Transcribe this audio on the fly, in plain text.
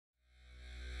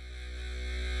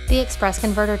The Express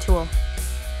Converter Tool.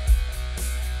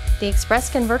 The Express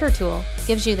Converter Tool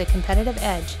gives you the competitive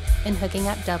edge in hooking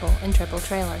up double and triple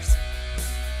trailers.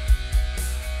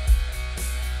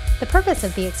 The purpose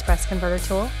of the Express Converter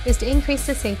Tool is to increase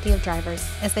the safety of drivers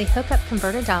as they hook up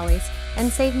converter dollies and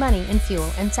save money in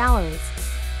fuel and salaries.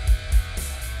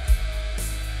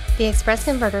 The Express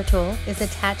Converter Tool is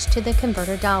attached to the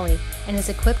converter dolly and is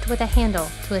equipped with a handle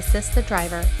to assist the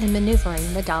driver in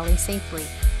maneuvering the dolly safely.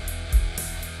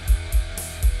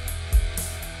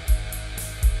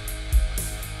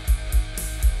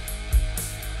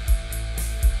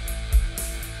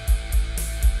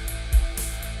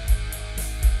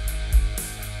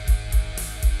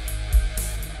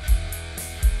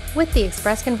 With the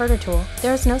Express Converter Tool,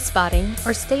 there is no spotting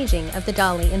or staging of the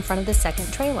dolly in front of the second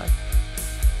trailer.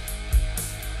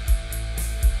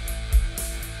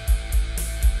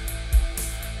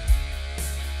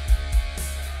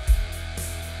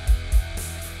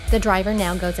 The driver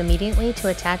now goes immediately to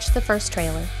attach the first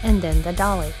trailer and then the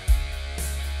dolly.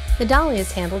 The dolly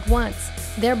is handled once,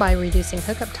 thereby reducing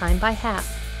hookup time by half,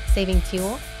 saving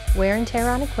fuel, wear and tear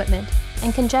on equipment,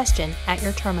 and congestion at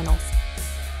your terminals.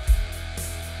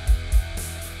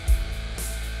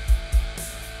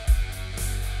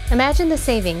 Imagine the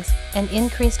savings and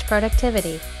increased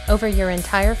productivity over your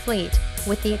entire fleet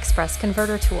with the Express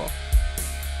Converter Tool.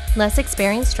 Less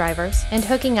experienced drivers and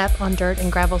hooking up on dirt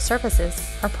and gravel surfaces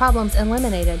are problems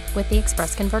eliminated with the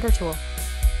Express Converter Tool.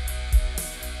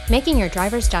 Making your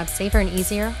driver's job safer and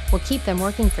easier will keep them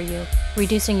working for you,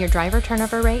 reducing your driver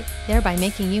turnover rate, thereby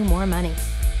making you more money.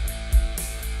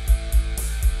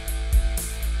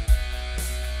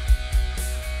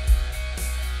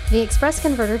 The Express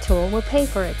Converter Tool will pay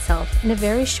for itself in a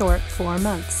very short 4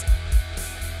 months.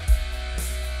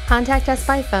 Contact us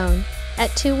by phone at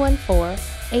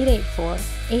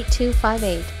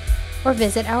 214-884-8258 or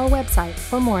visit our website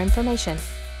for more information.